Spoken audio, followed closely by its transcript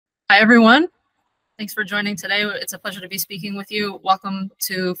Hi, everyone. Thanks for joining today. It's a pleasure to be speaking with you. Welcome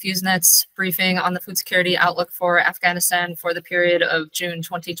to FEWSNet's briefing on the food security outlook for Afghanistan for the period of June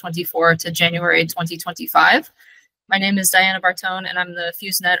 2024 to January 2025. My name is Diana Bartone, and I'm the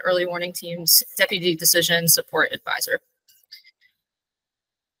FEWSNet Early Warning Team's Deputy Decision Support Advisor.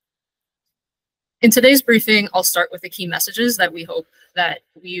 In today's briefing, I'll start with the key messages that we hope that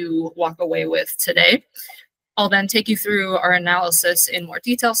you walk away with today. I'll then take you through our analysis in more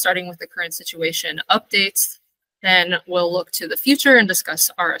detail, starting with the current situation updates. Then we'll look to the future and discuss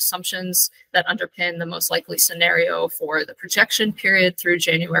our assumptions that underpin the most likely scenario for the projection period through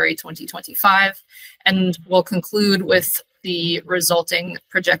January 2025. And we'll conclude with the resulting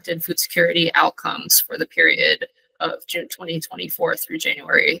projected food security outcomes for the period of June 2024 through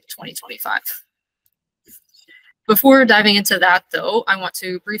January 2025. Before diving into that, though, I want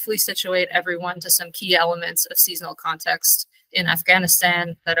to briefly situate everyone to some key elements of seasonal context in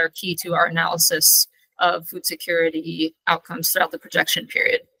Afghanistan that are key to our analysis of food security outcomes throughout the projection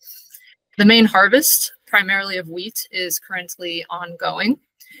period. The main harvest, primarily of wheat, is currently ongoing.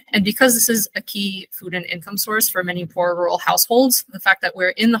 And because this is a key food and income source for many poor rural households, the fact that we're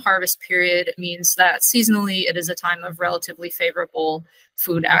in the harvest period means that seasonally it is a time of relatively favorable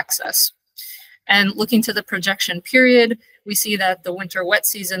food access. And looking to the projection period, we see that the winter wet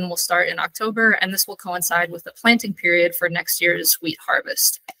season will start in October, and this will coincide with the planting period for next year's wheat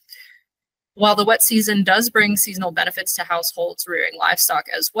harvest. While the wet season does bring seasonal benefits to households rearing livestock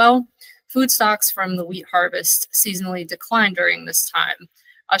as well, food stocks from the wheat harvest seasonally decline during this time,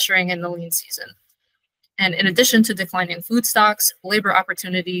 ushering in the lean season. And in addition to declining food stocks, labor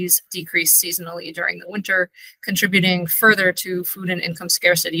opportunities decrease seasonally during the winter, contributing further to food and income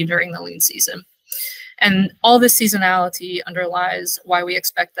scarcity during the lean season. And all this seasonality underlies why we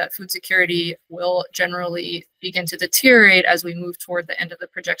expect that food security will generally begin to deteriorate as we move toward the end of the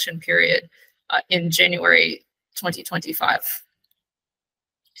projection period in January 2025.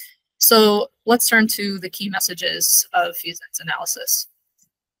 So let's turn to the key messages of FEWSNet's analysis.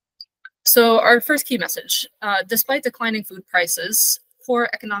 So our first key message, despite declining food prices, poor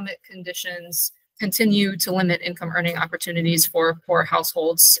economic conditions continue to limit income earning opportunities for poor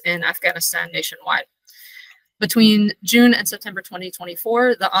households in Afghanistan nationwide. Between June and September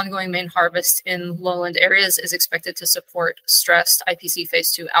 2024, the ongoing main harvest in lowland areas is expected to support stressed IPC Phase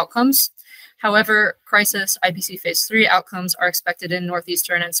 2 outcomes. However, crisis IPC Phase 3 outcomes are expected in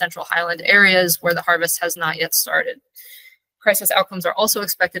northeastern and central highland areas where the harvest has not yet started. Crisis outcomes are also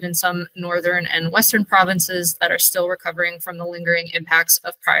expected in some northern and western provinces that are still recovering from the lingering impacts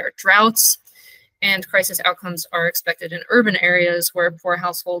of prior droughts. And crisis outcomes are expected in urban areas where poor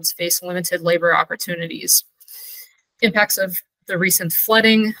households face limited labor opportunities. Impacts of the recent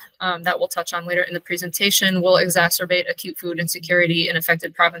flooding that we'll touch on later in the presentation will exacerbate acute food insecurity in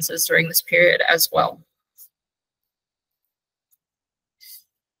affected provinces during this period as well.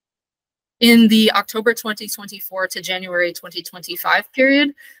 In the October 2024 to January 2025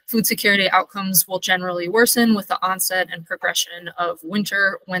 period, food security outcomes will generally worsen with the onset and progression of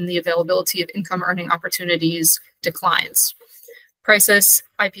winter when the availability of income earning opportunities declines. Crisis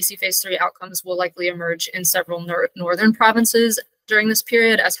IPC Phase 3 outcomes will likely emerge in several northern provinces during this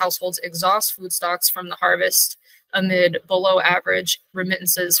period as households exhaust food stocks from the harvest amid below average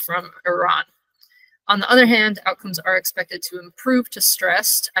remittances from Iran. On the other hand, outcomes are expected to improve to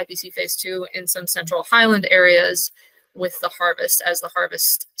stressed IPC Phase 2 in some central highland areas with the harvest as the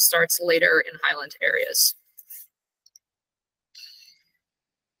harvest starts later in highland areas.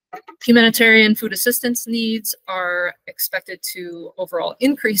 Humanitarian food assistance needs are expected to overall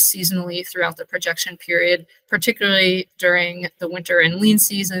increase seasonally throughout the projection period, particularly during the winter and lean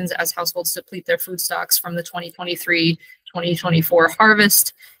seasons as households deplete their food stocks from the 2023-2024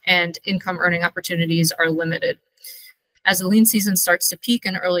 harvest and income earning opportunities are limited. As the lean season starts to peak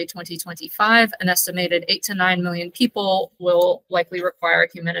in early 2025, an estimated 8 to 9 million people will likely require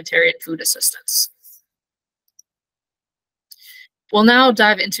humanitarian food assistance. We'll now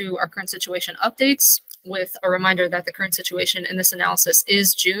dive into our current situation updates with a reminder that the current situation in this analysis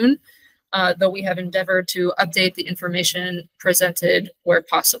is June, though we have endeavored to update the information presented where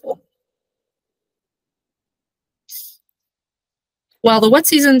possible. While the wet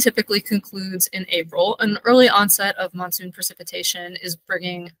season typically concludes in April, an early onset of monsoon precipitation is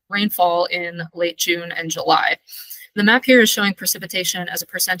bringing rainfall in late June and July. The map here is showing precipitation as a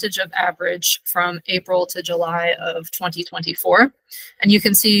percentage of average from April to July of 2024. And you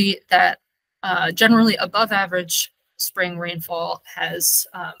can see that generally above average spring rainfall has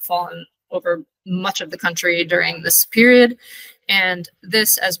fallen over much of the country during this period. And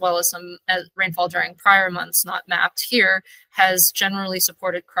this, as well as some rainfall during prior months not mapped here, has generally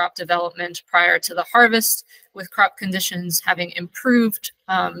supported crop development prior to the harvest, with crop conditions having improved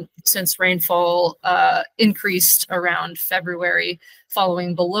since rainfall increased around February,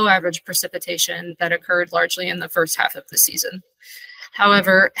 following below average precipitation that occurred largely in the first half of the season.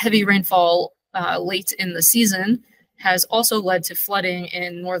 However, heavy rainfall late in the season has also led to flooding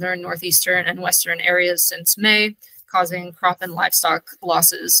in northern, northeastern, and western areas since May, causing crop and livestock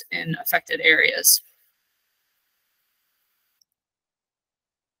losses in affected areas.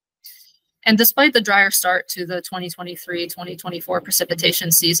 And despite the drier start to the 2023-2024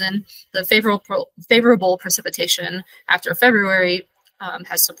 precipitation season, the favorable precipitation after February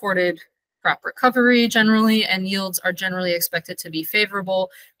has supported crop recovery generally, and yields are generally expected to be favorable,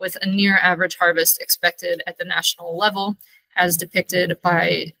 with a near average harvest expected at the national level, as depicted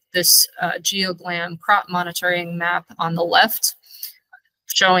by this GeoGlam crop monitoring map on the left,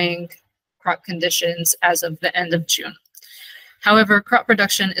 showing crop conditions as of the end of June. However, crop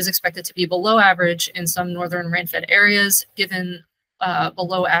production is expected to be below average in some northern rain-fed areas, given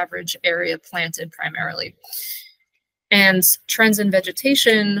below average area planted primarily. And trends in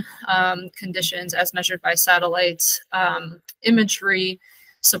vegetation conditions, as measured by satellite imagery,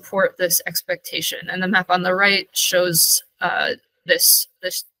 support this expectation. And the map on the right shows this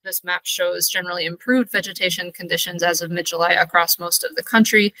map shows generally improved vegetation conditions as of mid-July across most of the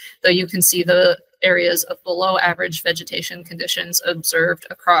country, though you can see the areas of below average vegetation conditions observed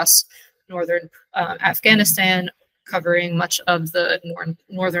across northern Afghanistan, covering much of the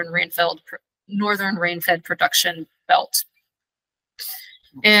northern rain-fed production belt.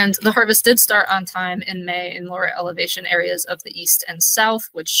 And the harvest did start on time in May in lower elevation areas of the east and south,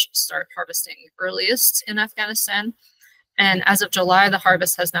 which start harvesting earliest in Afghanistan. And as of July, the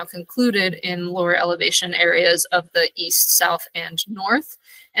harvest has now concluded in lower elevation areas of the east, south, and north.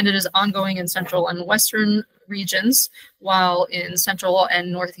 And it is ongoing in central and western regions, while in central and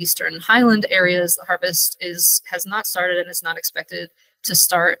northeastern highland areas, the harvest has not started and is not expected to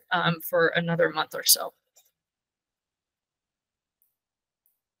start for another month or so.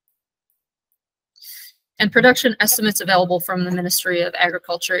 And production estimates available from the Ministry of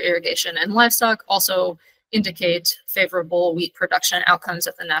Agriculture, Irrigation, and Livestock also indicate favorable wheat production outcomes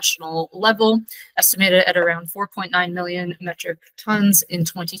at the national level, estimated at around 4.9 million metric tons in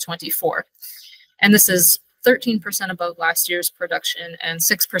 2024. And this is 13% above last year's production and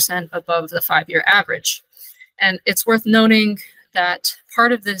 6% above the 5-year average. And it's worth noting that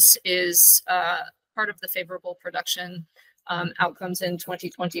part of this is part of the favorable production outcomes in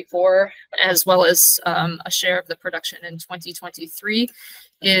 2024, as well as a share of the production in 2023,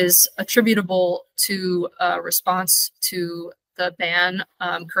 is attributable to a response to the ban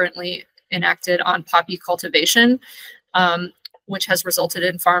currently enacted on poppy cultivation, which has resulted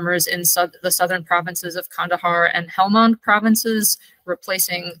in farmers in the southern provinces of Kandahar and Helmand provinces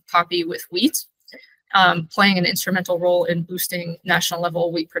replacing poppy with wheat, playing an instrumental role in boosting national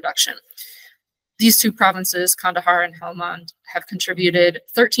level wheat production. These two provinces, Kandahar and Helmand, have contributed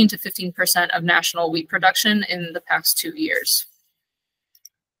 13 to 15% of national wheat production in the past 2 years.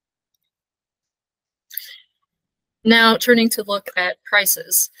 Now, turning to look at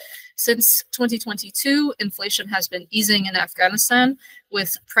prices. Since 2022, inflation has been easing in Afghanistan,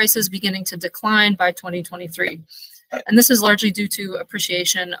 with prices beginning to decline by 2023. And this is largely due to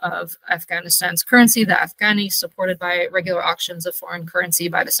appreciation of Afghanistan's currency, the Afghani, supported by regular auctions of foreign currency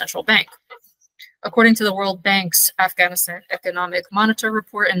by the central bank. According to the World Bank's Afghanistan Economic Monitor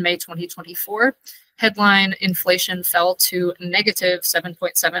report in May 2024, headline inflation fell to negative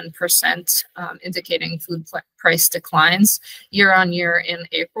 7.7%, indicating food price declines year on year in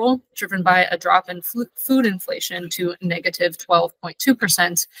April, driven by a drop in food inflation to negative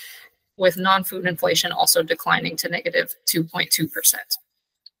 12.2%, with non-food inflation also declining to negative 2.2%.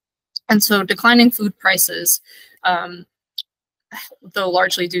 And so declining food prices, though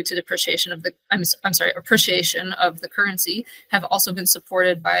largely due to appreciation of the currency, have also been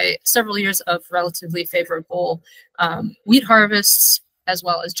supported by several years of relatively favorable wheat harvests, as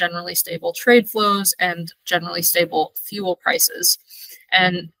well as generally stable trade flows and generally stable fuel prices.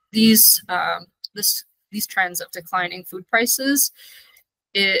 And these trends of declining food prices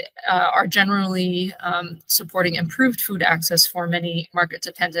are generally supporting improved food access for many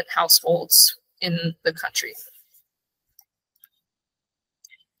market-dependent households in the country.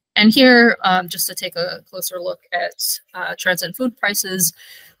 And here, just to take a closer look at trends in food prices,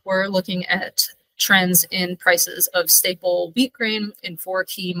 we're looking at trends in prices of staple wheat grain in 4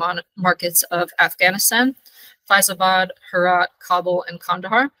 key markets of Afghanistan: Faizabad, Herat, Kabul, and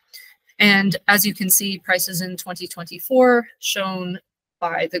Kandahar. And as you can see, prices in 2024, shown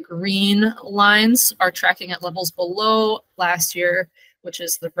by the green lines, are tracking at levels below last year, which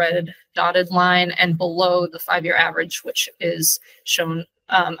is the red dotted line, and below the 5-year average, which is shown,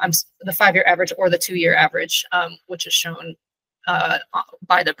 the 5-year average or the 2-year average, which is shown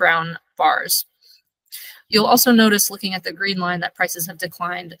by the brown bars. You'll also notice, looking at the green line, that prices have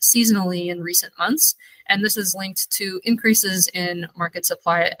declined seasonally in recent months, and this is linked to increases in market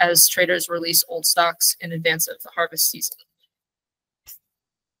supply as traders release old stocks in advance of the harvest season.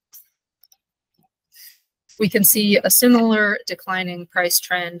 We can see a similar declining price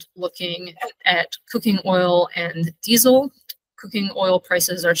trend looking at cooking oil and diesel. Cooking oil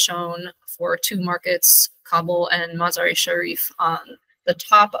prices are shown for 2 markets, Kabul and Mazar-e Sharif, on the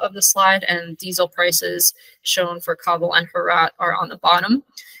top of the slide, and diesel prices shown for Kabul and Herat are on the bottom.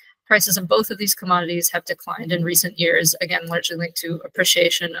 Prices of both of these commodities have declined in recent years, again, largely linked to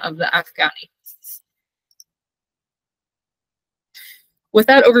appreciation of the Afghani. With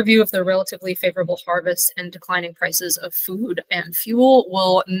that overview of the relatively favorable harvest and declining prices of food and fuel,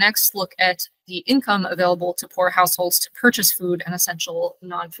 we'll next look at the income available to poor households to purchase food and essential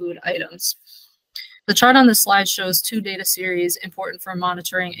non-food items. The chart on this slide shows 2 data series important for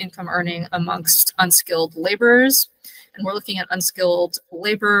monitoring income earning amongst unskilled laborers. And we're looking at unskilled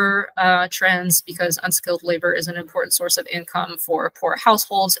labor trends because unskilled labor is an important source of income for poor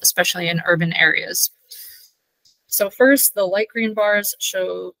households, especially in urban areas. So first, the light green bars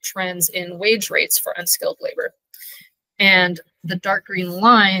show trends in wage rates for unskilled labor. And the dark green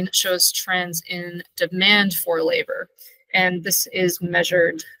line shows trends in demand for labor. And this is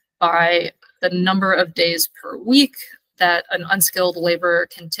measured by the number of days per week that an unskilled laborer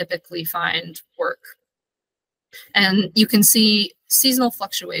can typically find work. And you can see seasonal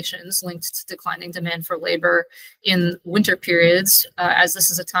fluctuations linked to declining demand for labor in winter periods, as this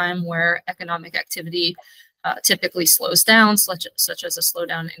is a time where economic activity typically slows down, such as a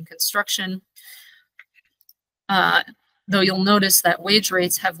slowdown in construction. Though you'll notice that wage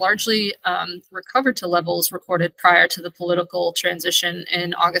rates have largely recovered to levels recorded prior to the political transition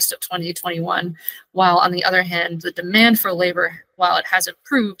in August of 2021, while on the other hand, the demand for labor, while it has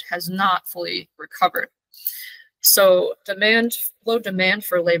improved, has not fully recovered. So low demand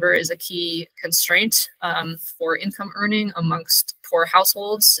for labor is a key constraint for income earning amongst poor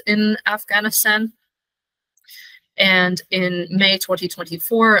households in Afghanistan. And in May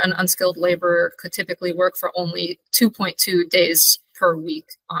 2024, an unskilled laborer could typically work for only 2.2 days per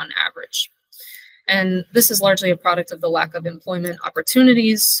week on average. And this is largely a product of the lack of employment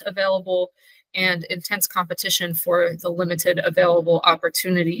opportunities available and intense competition for the limited available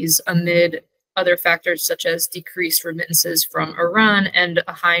opportunities amid other factors such as decreased remittances from Iran and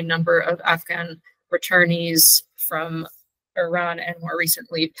a high number of Afghan returnees from Iran and more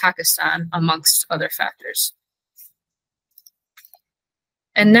recently Pakistan, amongst other factors.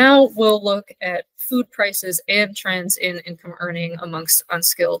 And now we'll look at food prices and trends in income earning amongst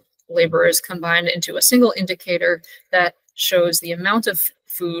unskilled laborers combined into a single indicator that shows the amount of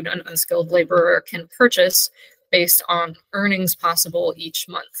food an unskilled laborer can purchase based on earnings possible each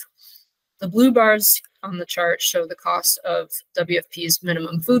month. The blue bars on the chart show the cost of WFP's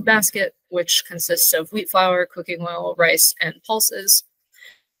minimum food basket, which consists of wheat flour, cooking oil, rice, and pulses.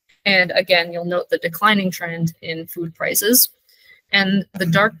 And again, you'll note the declining trend in food prices. And the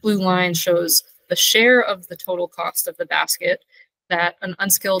dark blue line shows the share of the total cost of the basket that an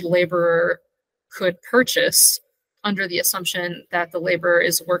unskilled laborer could purchase under the assumption that the laborer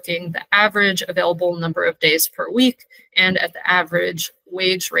is working the average available number of days per week and at the average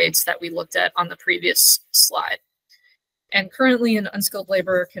wage rates that we looked at on the previous slide. And currently, an unskilled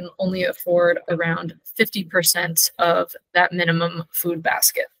laborer can only afford around 50% of that minimum food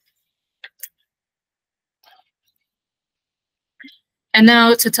basket. And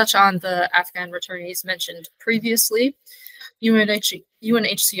now to touch on the Afghan returnees mentioned previously,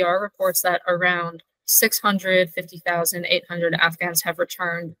 UNHCR reports that around 650,800 Afghans have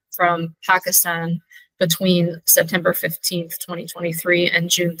returned from Pakistan between September 15th, 2023 and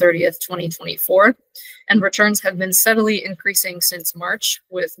June 30th, 2024. And returns have been steadily increasing since March,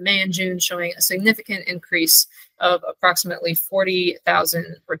 with May and June showing a significant increase of approximately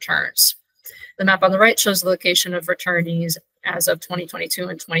 40,000 returns. The map on the right shows the location of returnees as of 2022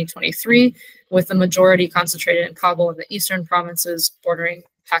 and 2023, with the majority concentrated in Kabul and the eastern provinces bordering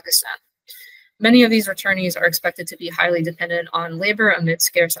Pakistan. Many of these returnees are expected to be highly dependent on labor amid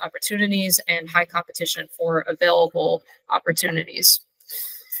scarce opportunities and high competition for available opportunities.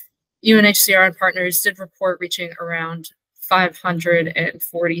 UNHCR and partners did report reaching around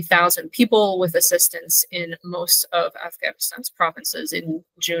 540,000 people with assistance in most of Afghanistan's provinces in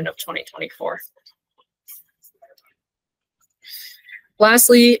June of 2024.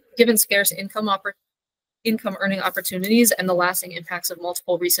 Lastly, given scarce income earning opportunities and the lasting impacts of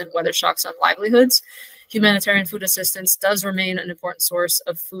multiple recent weather shocks on livelihoods, humanitarian food assistance does remain an important source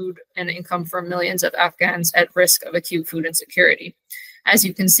of food and income for millions of Afghans at risk of acute food insecurity. As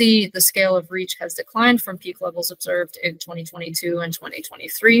you can see, the scale of reach has declined from peak levels observed in 2022 and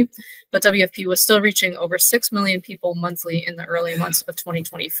 2023, but WFP was still reaching over 6 million people monthly in the early months of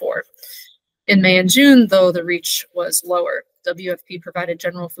 2024. In May and June, though, the reach was lower. WFP provided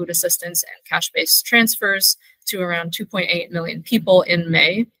general food assistance and cash-based transfers to around 2.8 million people in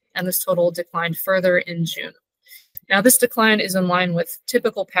May, and this total declined further in June. Now, this decline is in line with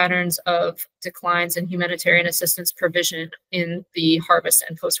typical patterns of declines in humanitarian assistance provision in the harvest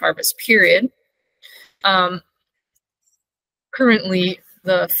and post-harvest period. Currently,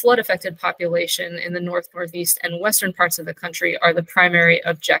 the flood-affected population in the north, northeast, and western parts of the country are the primary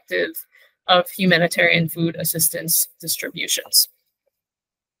objective of humanitarian food assistance distributions.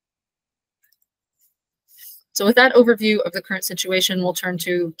 So with that overview of the current situation, we'll turn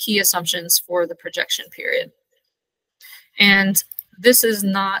to key assumptions for the projection period. And this is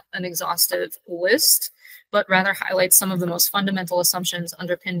not an exhaustive list, but rather highlights some of the most fundamental assumptions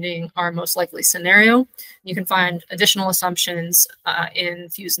underpinning our most likely scenario. You can find additional assumptions in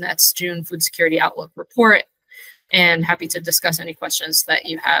FEWS June Food Security Outlook report, and happy to discuss any questions that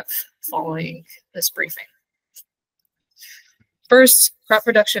you have following this briefing. First, crop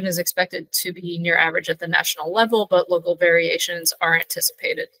production is expected to be near average at the national level, but local variations are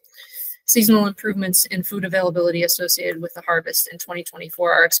anticipated. Seasonal improvements in food availability associated with the harvest in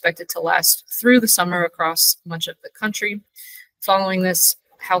 2024 are expected to last through the summer across much of the country. Following this,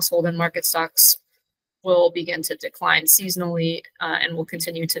 household and market stocks will begin to decline seasonally and will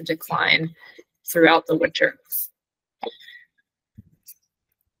continue to decline throughout the winter.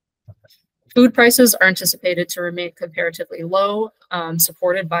 Food prices are anticipated to remain comparatively low,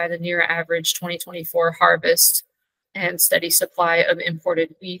 supported by the near average 2024 harvest and steady supply of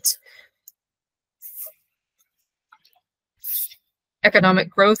imported wheat. Economic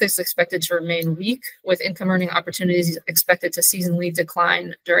growth is expected to remain weak, with income earning opportunities expected to seasonally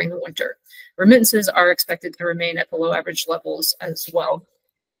decline during the winter. Remittances are expected to remain at below average levels as well.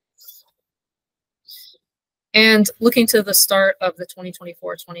 And looking to the start of the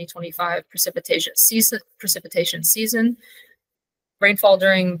 2024-2025 precipitation season, rainfall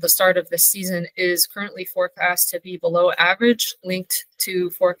during the start of this season is currently forecast to be below average, linked to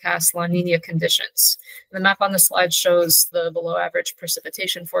forecast La Nina conditions. The map on the slide shows the below average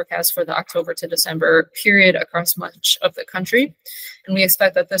precipitation forecast for the October to December period across much of the country. And we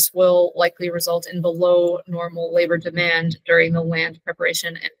expect that this will likely result in below normal labor demand during the land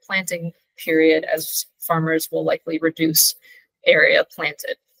preparation and planting period, as farmers will likely reduce area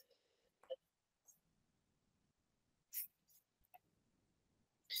planted.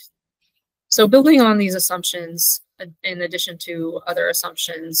 So building on these assumptions, in addition to other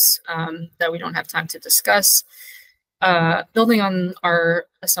assumptions that we don't have time to discuss, building on our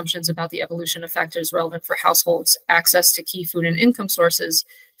assumptions about the evolution of factors relevant for households' access to key food and income sources,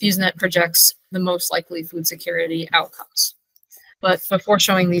 FEWS projects the most likely food security outcomes. But before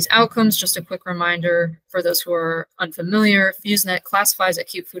showing these outcomes, just a quick reminder for those who are unfamiliar, FEWS classifies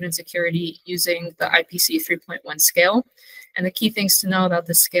acute food insecurity using the IPC 3.1 scale. And the key things to know about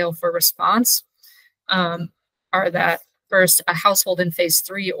this scale for response are that, first, a household in phase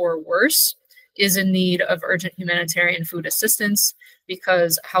 3 or worse is in need of urgent humanitarian food assistance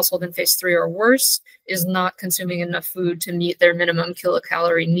because a household in phase 3 or worse is not consuming enough food to meet their minimum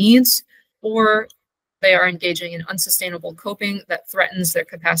kilocalorie needs, or they are engaging in unsustainable coping that threatens their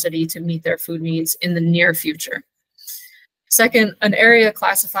capacity to meet their food needs in the near future. Second, an area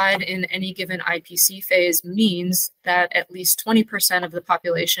classified in any given IPC phase means that at least 20% of the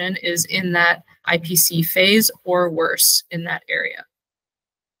population is in that IPC phase or worse in that area.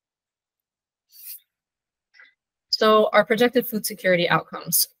 So our projected food security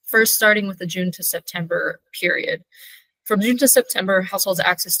outcomes, first starting with the June to September period. From June to September, households'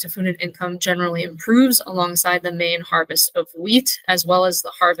 access to food and income generally improves alongside the main harvest of wheat, as well as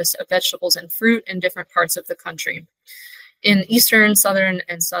the harvest of vegetables and fruit in different parts of the country. In eastern, southern,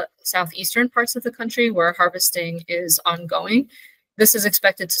 and southeastern parts of the country where harvesting is ongoing, this is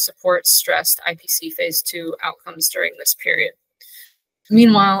expected to support stressed IPC phase 2 outcomes during this period.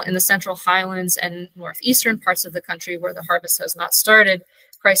 Meanwhile, in the central highlands and northeastern parts of the country where the harvest has not started,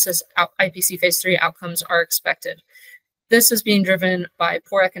 crisis IPC phase 3 outcomes are expected. This is being driven by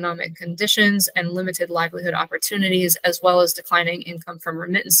poor economic conditions and limited livelihood opportunities, as well as declining income from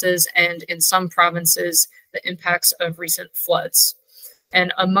remittances, and in some provinces, the impacts of recent floods.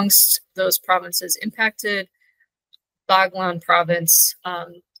 And amongst those provinces impacted, Baghlan province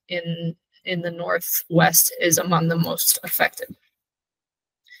in the northwest is among the most affected.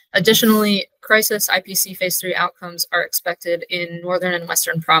 Additionally, crisis IPC Phase 3 outcomes are expected in northern and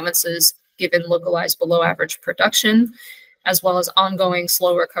western provinces, given localized below average production, as well as ongoing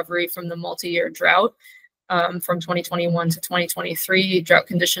slow recovery from the multi-year drought. From 2021 to 2023, drought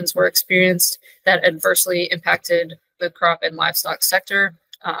conditions were experienced that adversely impacted the crop and livestock sector,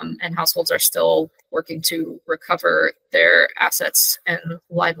 and households are still working to recover their assets and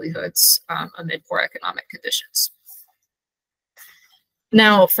livelihoods amid poor economic conditions.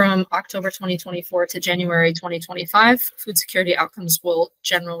 Now, from October 2024 to January 2025, food security outcomes will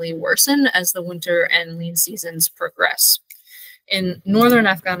generally worsen as the winter and lean seasons progress. In northern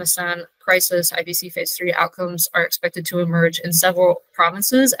Afghanistan, crisis IPC Phase 3 outcomes are expected to emerge in several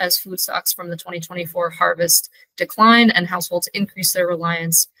provinces as food stocks from the 2024 harvest decline and households increase their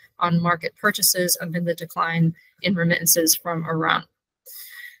reliance on market purchases amid the decline in remittances from Iran.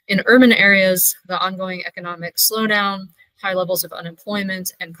 In urban areas, the ongoing economic slowdown, high levels of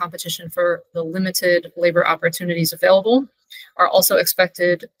unemployment, and competition for the limited labor opportunities available are also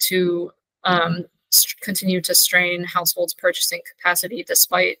expected to continue to strain households' purchasing capacity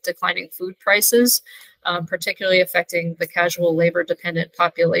despite declining food prices, particularly affecting the casual labor-dependent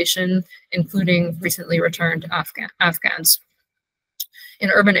population, including recently returned Afghans. In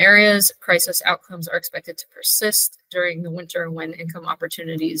urban areas, crisis outcomes are expected to persist during the winter when income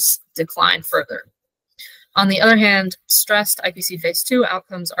opportunities decline further. On the other hand, stressed IPC Phase 2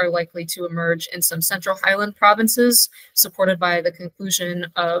 outcomes are likely to emerge in some central highland provinces, supported by the conclusion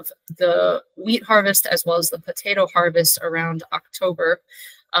of the wheat harvest as well as the potato harvest around October,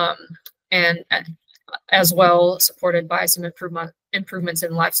 and as well supported by some improvements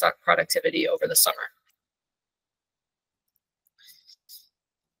in livestock productivity over the summer.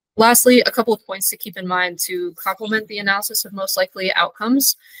 Lastly, a couple of points to keep in mind to complement the analysis of most likely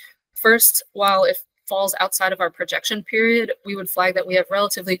outcomes. First, while if falls outside of our projection period, we would flag that we have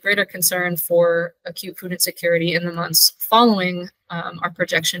relatively greater concern for acute food insecurity in the months following our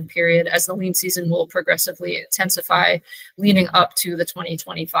projection period, as the lean season will progressively intensify leading up to the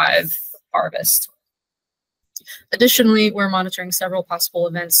 2025 harvest. Additionally, we're monitoring several possible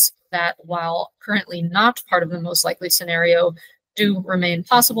events that, while currently not part of the most likely scenario, do remain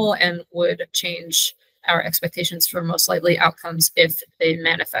possible and would change our expectations for most likely outcomes if they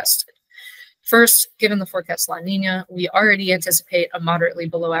manifest. First, given the forecast La Nina, we already anticipate a moderately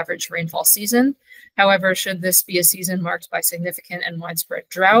below average rainfall season. However, should this be a season marked by significant and widespread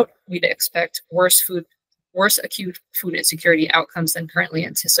drought, we'd expect worse acute food insecurity outcomes than currently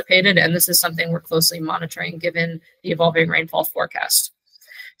anticipated, and this is something we're closely monitoring given the evolving rainfall forecast.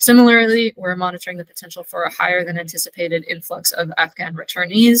 Similarly, we're monitoring the potential for a higher than anticipated influx of Afghan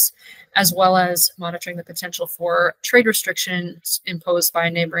returnees, as well as monitoring the potential for trade restrictions imposed by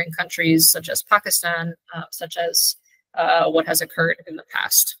neighboring countries such as Pakistan, such as what has occurred in the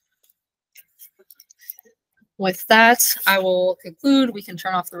past. With that, I will conclude. We can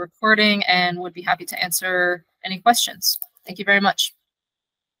turn off the recording and would be happy to answer any questions. Thank you very much.